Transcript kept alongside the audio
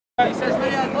He says,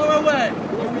 man, lower away.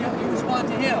 You respond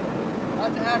to him,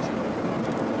 not to action.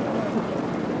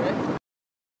 Okay?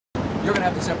 You're going to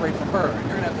have to separate from her. You're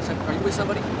going to have to separate. Are you with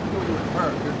somebody? You're with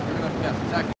her. You're going to, yes,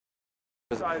 exactly.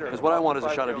 Because what I want is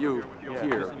a shot of you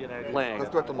here playing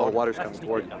while the water's coming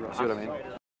toward you. See what I mean?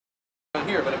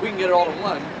 Here, but if we can get it all in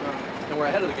one, then we're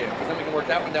ahead of the game. Because then we can work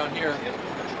that one down here,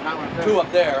 two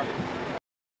up there.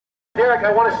 Derek,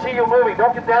 I want to see you moving.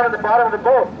 Don't get down in the bottom of the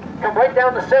boat. Come right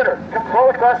down the center. Come roll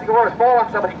across the water. Fall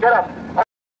on somebody. Get up.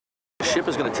 The ship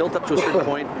is going to tilt up to a certain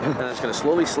point, and then it's going to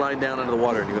slowly slide down into the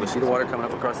water. And you're going to see the water coming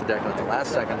up across the deck. And at the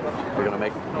last second, you're going to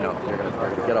make, you're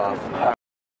going to get off.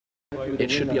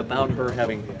 It should be about her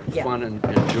having fun and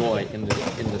joy in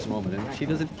this moment. And she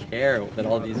doesn't care that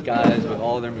all these guys with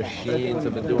all their machines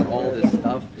have been doing all this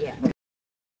stuff.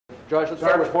 Josh, let's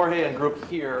start with Jorge and group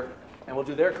here, and we'll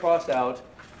do their crossed out.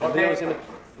 And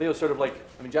Leo's sort of like,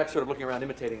 I mean, Jack's sort of looking around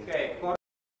imitating. Okay.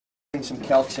 Some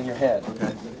calcs in your head.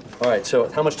 Okay. All right, so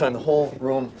how much time the whole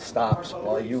room stops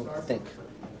while you think?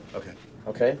 Okay.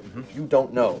 Okay? Mm-hmm. You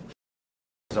don't know.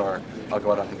 I'll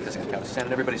go out on the discount count stand,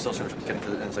 and everybody's still sort of getting to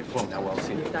the end. It's like, boom, now we're all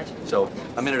seeing it. Gotcha. So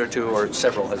a minute or two or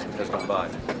several has gone by.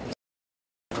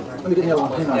 We didn't have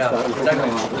one pin on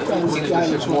exactly.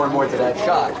 There's more and more to that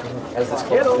shot as this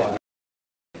closes down.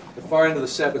 The far end of the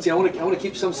set, but see, I want to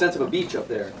keep some sense of a beach up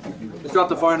there. Let's drop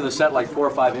the far end of the set like 4 or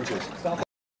 5 inches.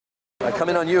 I come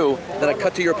in on you, then I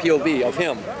cut to your POV of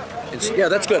him. And yeah,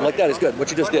 that's good. Like that is good.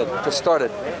 What you just did, just started.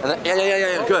 And then,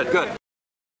 yeah. Good.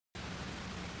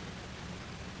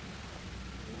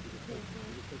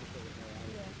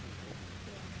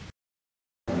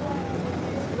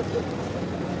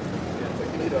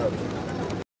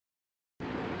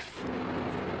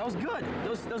 That was good.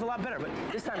 That was a lot better, but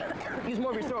this time, use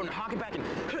more of your throat and hawk it back and...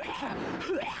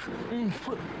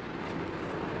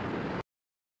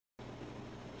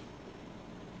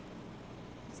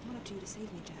 It's not up to you to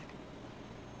save me, Jack.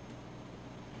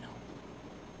 No.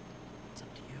 It's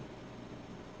up to you.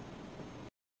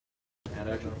 And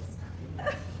action.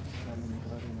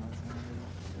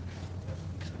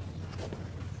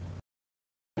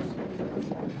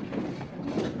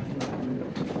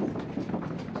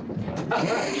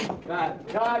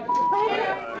 Cut.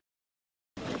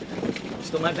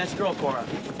 Still my best girl, Cora.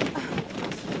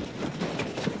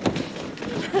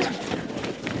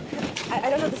 I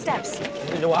don't know the steps.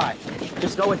 Neither do I.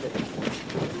 Just go with it.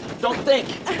 Don't think.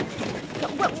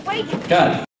 Wait.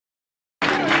 Cut.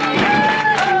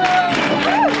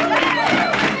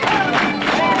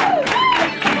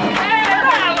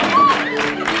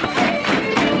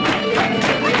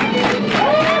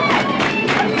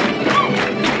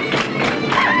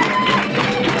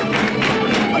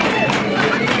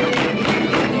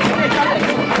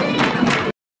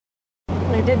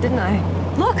 I did, didn't I?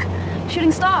 Look!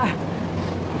 Shooting star!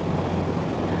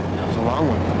 That was a long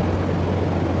one.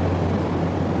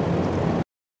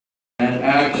 And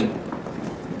action.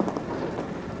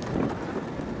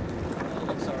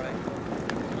 Looks all right.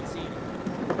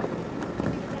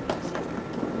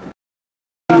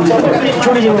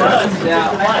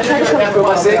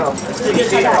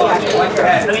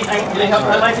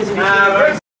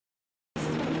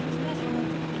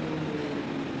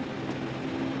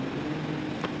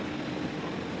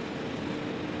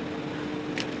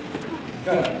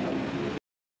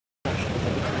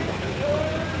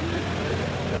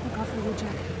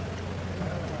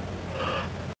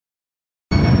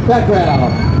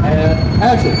 Background and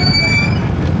action.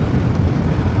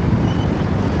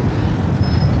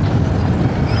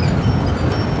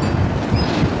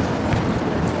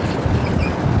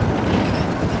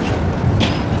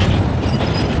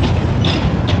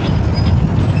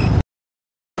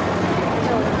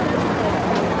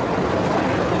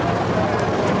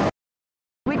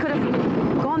 We could have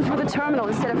gone through the terminal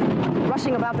instead of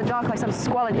rushing about the dock like some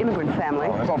squalid immigrant family.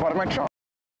 Oh, that's all part of my charm.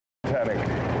 Titanic.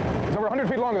 It's over 100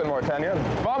 feet longer than Mauritania,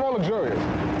 far more luxurious.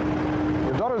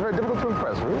 Your daughter is very difficult to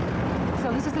impress, Ruth.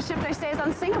 So this is the ship they say is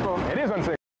unsinkable. It is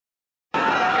unsinkable.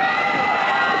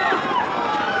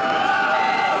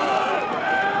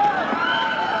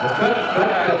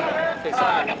 Okay,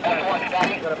 Simon.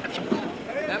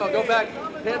 Emma, go back.